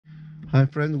Hi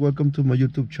friends, welcome to my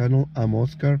YouTube channel. I'm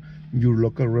Oscar, your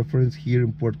local reference here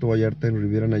in Puerto Vallarta and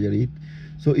Riviera Nayarit.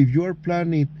 So if you are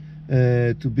planning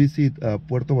to visit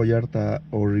Puerto Vallarta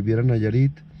or Riviera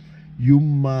Nayarit, you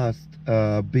must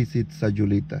visit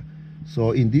Sayulita.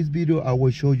 So in this video, I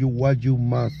will show you what you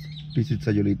must visit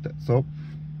Sayulita. So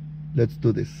let's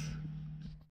do this.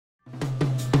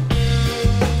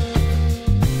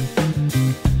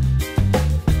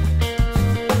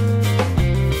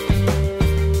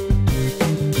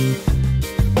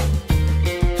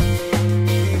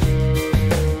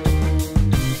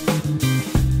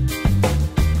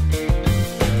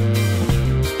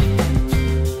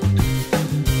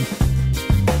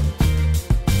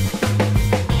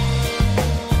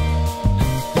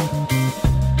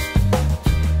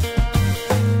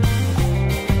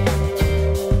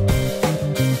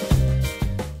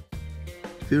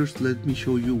 First, let me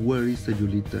show you where is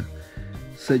Sayulita.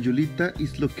 Sayulita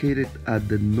is located at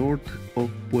the north of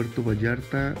Puerto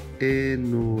Vallarta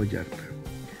and Nueva Vallarta.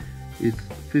 It's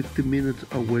 50 minutes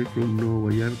away from Nueva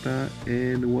Vallarta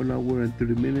and 1 hour and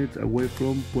 30 minutes away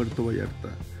from Puerto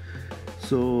Vallarta.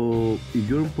 So if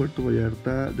you're in Puerto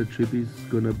Vallarta, the trip is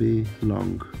gonna be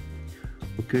long.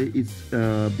 Okay, it's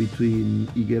between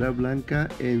Higuera Blanca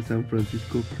and San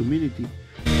Francisco community.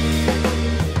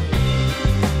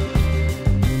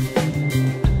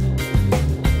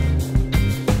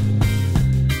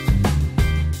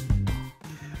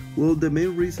 Well, the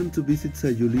main reason to visit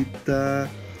Sayulita,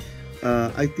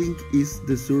 I think, is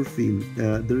the surfing.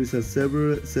 There is a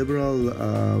several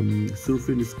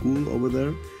surfing school over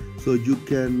there, so you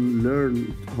can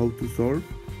learn how to surf.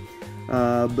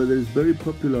 But it is very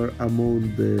popular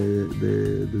among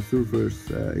the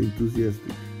surfers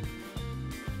enthusiastic.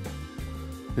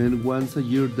 And once a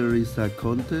year there is a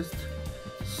contest,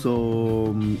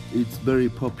 so it's very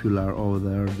popular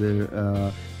over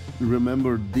there.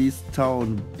 Remember, this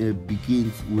town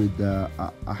begins with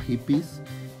hippies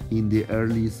in the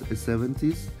early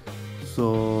 70s,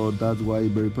 so that's why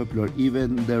very popular.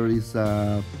 Even there is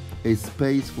a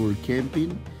space for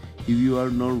camping. If you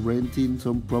are not renting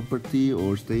some property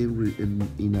or staying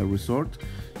in a resort,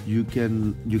 you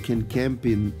can camp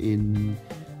in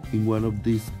one of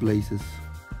these places.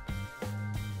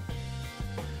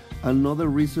 Another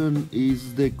reason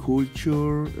is the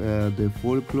culture, the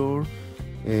folklore,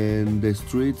 and the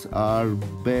streets are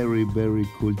very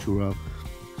cultural.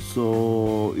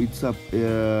 So it's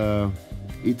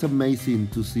amazing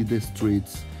to see the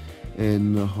streets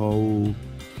and how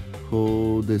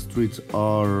the streets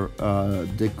are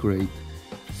decorated.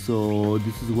 So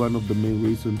this is one of the main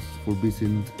reasons for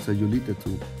visiting Sayulita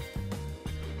too.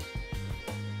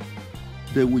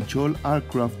 The Huichol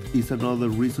aircraft is another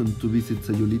reason to visit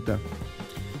Sayulita.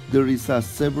 There is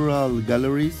several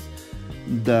galleries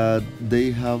that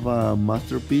they have a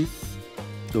masterpiece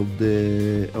of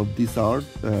this art,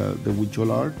 the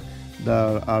Huichol art,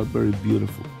 that are very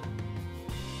beautiful.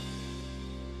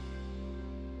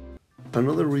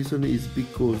 Another reason is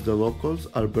because the locals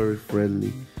are very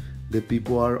friendly. The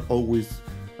people are always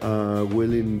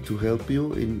willing to help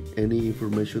you in any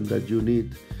information that you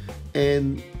need,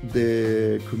 and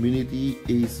the community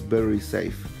is very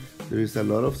safe. There is a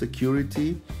lot of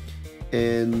security.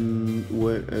 And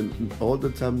all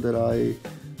the time that I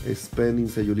spent in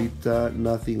Sayulita,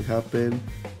 nothing happened,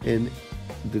 and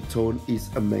the town is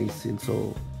amazing,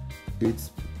 so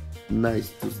it's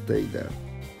nice to stay there.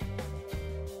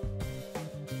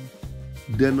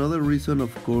 The another reason,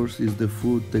 of course, is the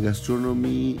food. The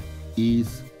gastronomy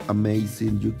is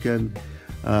amazing. You can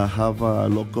have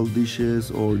local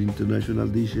dishes or international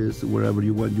dishes wherever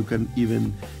you want. You can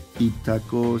even eat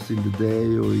tacos in the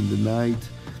day or in the night.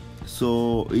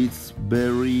 So it's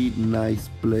very nice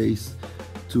place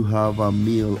to have a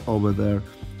meal over there.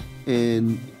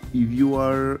 And if you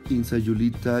are in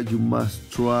Sayulita, you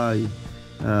must try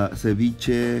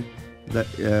ceviche,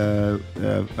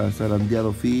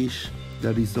 zarandeado fish,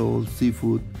 that is all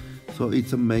seafood. So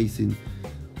it's amazing.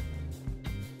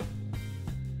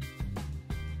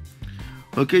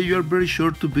 Okay, you are very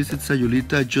sure to visit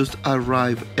Sayulita. Just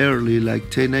arrive early, like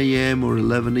 10 a.m. or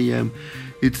 11 a.m.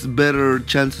 It's better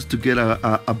chances to get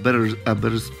a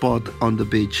better spot on the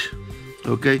beach.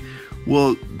 Okay,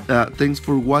 well, thanks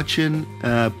for watching.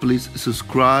 Please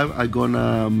subscribe. I'm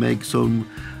gonna make some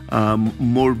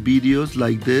more videos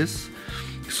like this,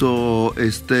 so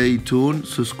stay tuned.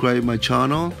 Subscribe my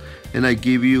channel, and I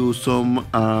give you some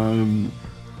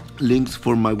links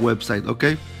for my website.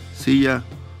 Okay, see ya.